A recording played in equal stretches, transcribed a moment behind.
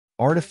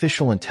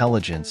artificial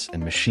intelligence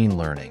and machine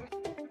learning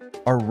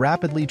are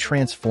rapidly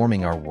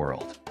transforming our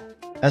world.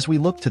 As we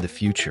look to the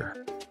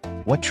future,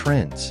 what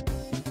trends,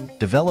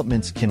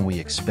 developments can we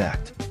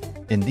expect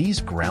in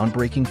these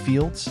groundbreaking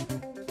fields?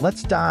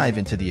 Let's dive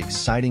into the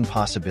exciting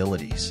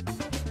possibilities.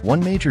 One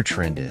major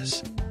trend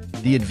is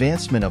the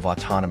advancement of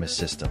autonomous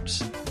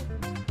systems.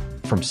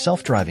 From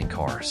self-driving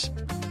cars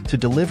to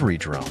delivery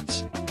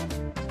drones,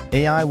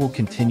 AI will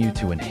continue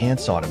to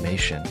enhance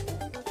automation,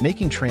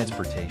 making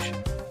transportation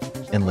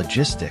and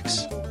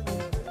logistics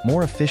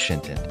more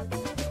efficient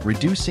and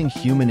reducing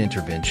human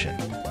intervention.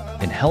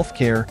 In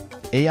healthcare,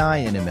 AI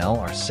and ML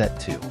are set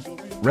to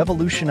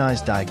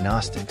revolutionize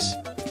diagnostics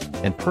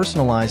and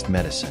personalized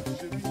medicine.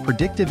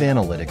 Predictive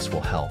analytics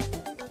will help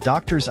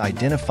doctors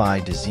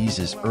identify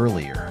diseases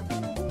earlier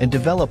and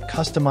develop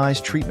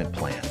customized treatment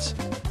plans,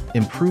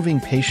 improving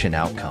patient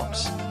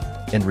outcomes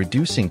and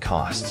reducing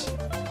costs.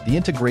 The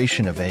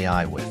integration of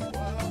AI with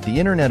the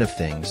Internet of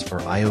Things, or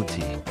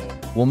IoT,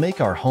 will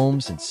make our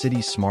homes and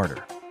cities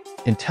smarter.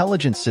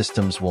 Intelligent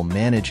systems will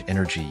manage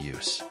energy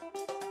use,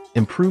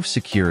 improve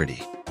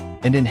security,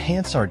 and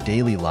enhance our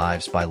daily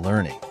lives by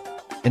learning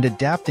and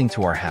adapting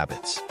to our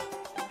habits.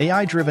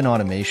 AI-driven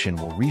automation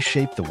will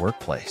reshape the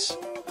workplace.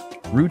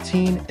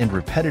 Routine and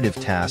repetitive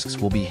tasks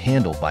will be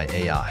handled by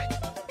AI,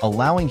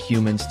 allowing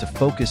humans to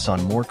focus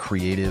on more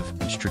creative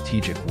and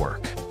strategic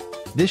work.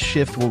 This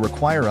shift will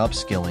require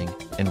upskilling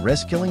and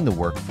reskilling the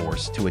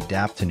workforce to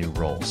adapt to new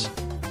roles.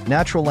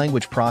 Natural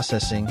language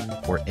processing,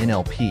 or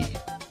NLP,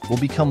 will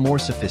become more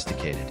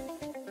sophisticated,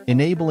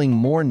 enabling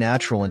more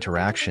natural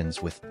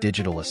interactions with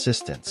digital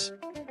assistants.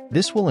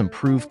 This will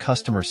improve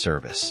customer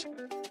service,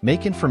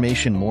 make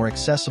information more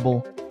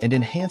accessible, and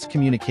enhance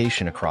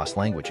communication across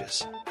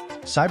languages.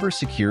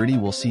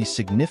 Cybersecurity will see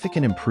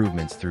significant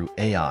improvements through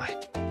AI.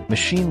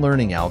 Machine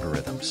learning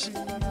algorithms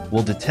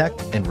will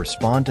detect and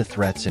respond to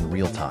threats in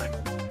real time,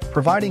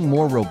 providing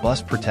more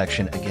robust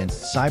protection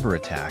against cyber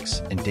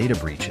attacks and data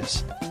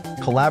breaches.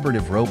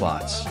 Collaborative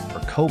robots,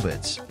 or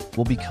cobots,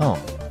 will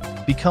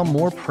become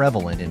more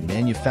prevalent in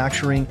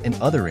manufacturing and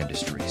other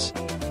industries.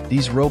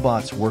 These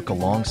robots work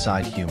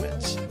alongside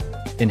humans,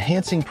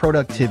 enhancing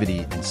productivity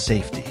and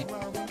safety,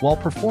 while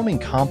performing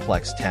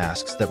complex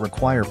tasks that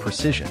require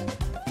precision.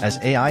 As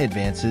AI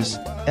advances,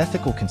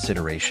 ethical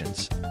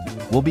considerations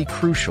will be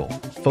crucial,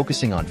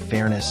 focusing on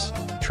fairness,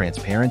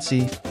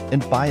 transparency,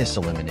 and bias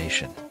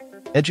elimination.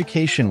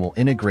 Education will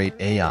integrate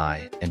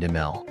AI and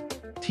ML,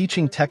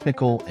 teaching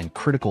technical and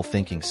critical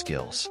thinking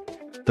skills.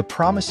 The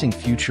promising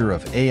future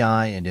of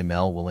AI and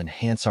ML will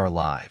enhance our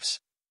lives.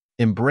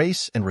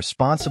 Embrace and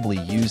responsibly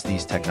use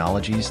these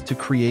technologies to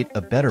create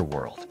a better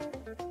world.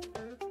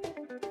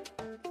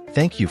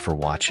 Thank you for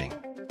watching.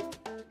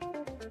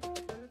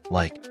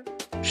 Like,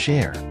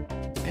 share,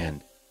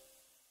 and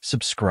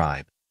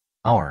subscribe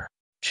our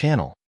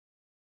channel.